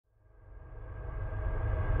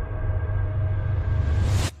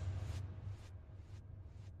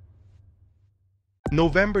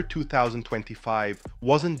November 2025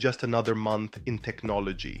 wasn't just another month in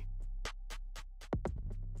technology.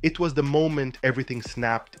 It was the moment everything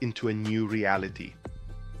snapped into a new reality.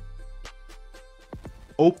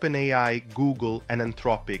 OpenAI, Google, and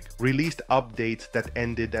Anthropic released updates that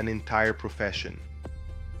ended an entire profession.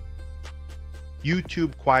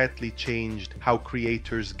 YouTube quietly changed how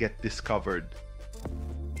creators get discovered.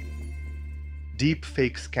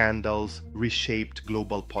 Deepfake scandals reshaped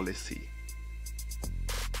global policy.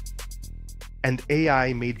 And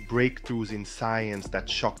AI made breakthroughs in science that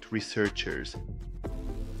shocked researchers.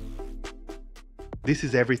 This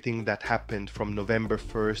is everything that happened from November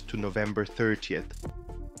 1st to November 30th,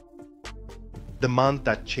 the month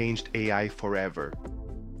that changed AI forever.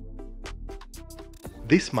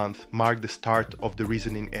 This month marked the start of the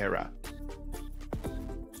reasoning era.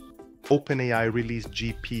 OpenAI released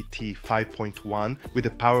GPT 5.1 with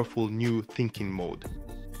a powerful new thinking mode.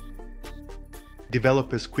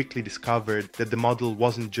 Developers quickly discovered that the model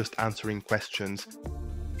wasn't just answering questions,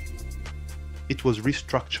 it was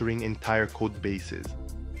restructuring entire code bases.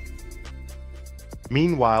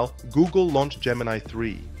 Meanwhile, Google launched Gemini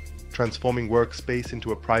 3, transforming Workspace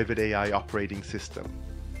into a private AI operating system.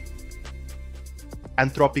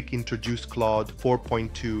 Anthropic introduced Claude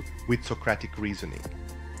 4.2 with Socratic reasoning,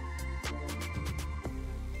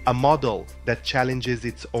 a model that challenges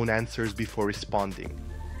its own answers before responding.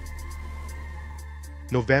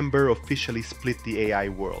 November officially split the AI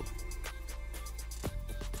world.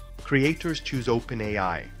 Creators choose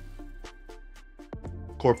OpenAI.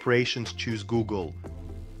 Corporations choose Google.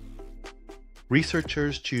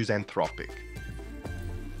 Researchers choose Anthropic.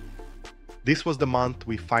 This was the month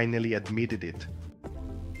we finally admitted it.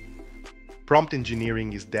 Prompt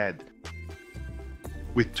engineering is dead.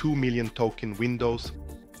 With 2 million token windows,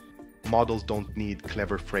 models don't need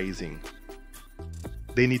clever phrasing.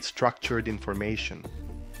 They need structured information.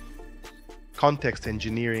 Context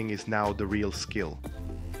engineering is now the real skill.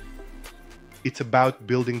 It's about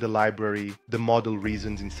building the library the model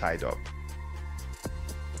reasons inside of.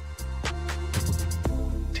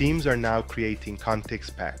 Teams are now creating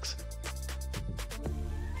context packs,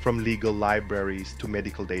 from legal libraries to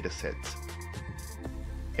medical datasets.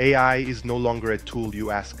 AI is no longer a tool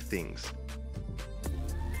you ask things.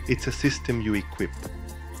 It's a system you equip.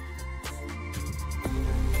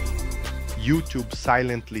 YouTube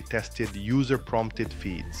silently tested user-prompted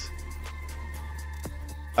feeds,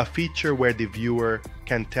 a feature where the viewer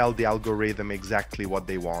can tell the algorithm exactly what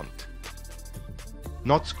they want,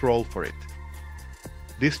 not scroll for it.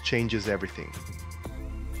 This changes everything.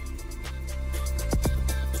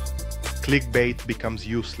 Clickbait becomes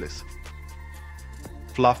useless.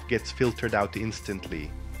 Fluff gets filtered out instantly.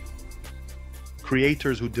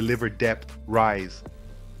 Creators who deliver depth rise.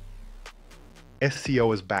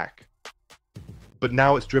 SEO is back, but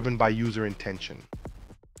now it's driven by user intention.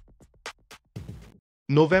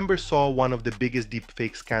 November saw one of the biggest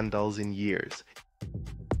deepfake scandals in years.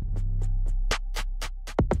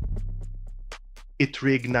 It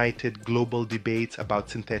reignited global debates about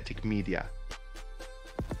synthetic media.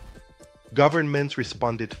 Governments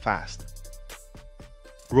responded fast,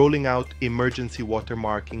 rolling out emergency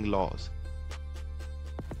watermarking laws.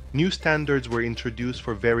 New standards were introduced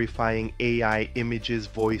for verifying AI images,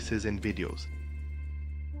 voices, and videos.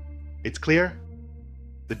 It's clear,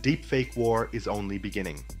 the deepfake war is only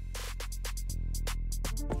beginning.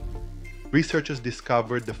 Researchers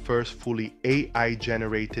discovered the first fully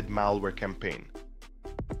AI-generated malware campaign.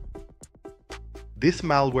 This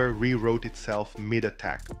malware rewrote itself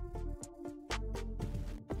mid-attack.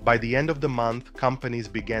 By the end of the month, companies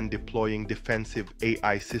began deploying defensive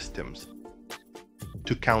AI systems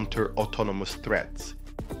to counter autonomous threats.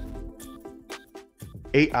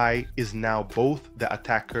 AI is now both the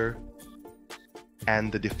attacker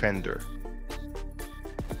and the defender.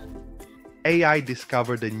 AI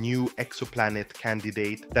discovered a new exoplanet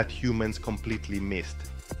candidate that humans completely missed.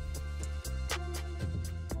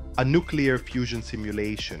 A nuclear fusion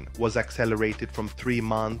simulation was accelerated from 3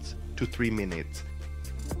 months to 3 minutes.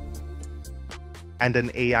 And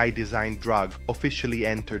an AI-designed drug officially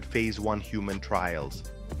entered phase 1 human trials.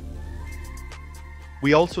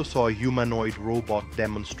 We also saw a humanoid robot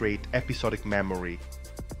demonstrate episodic memory,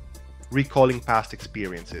 recalling past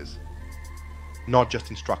experiences, not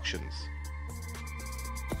just instructions.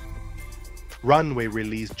 Runway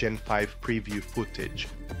released Gen 5 preview footage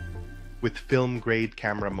with film-grade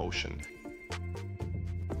camera motion.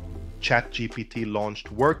 ChatGPT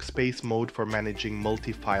launched workspace mode for managing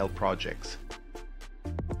multi-file projects.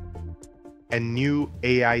 And new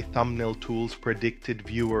AI thumbnail tools predicted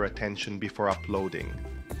viewer attention before uploading.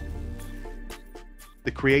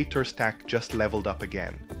 The creator stack just leveled up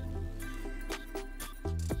again.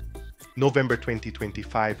 November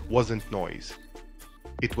 2025 wasn't noise.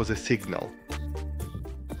 It was a signal.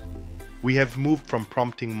 We have moved from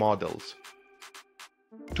prompting models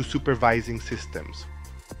to supervising systems,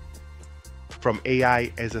 from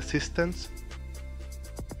AI as assistants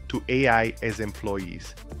to AI as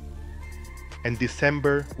employees. And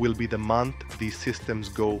December will be the month these systems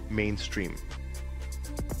go mainstream.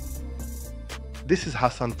 This is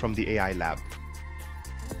Hasan from the AI Lab.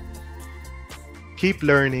 Keep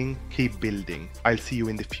learning, keep building. I'll see you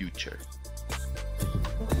in the future.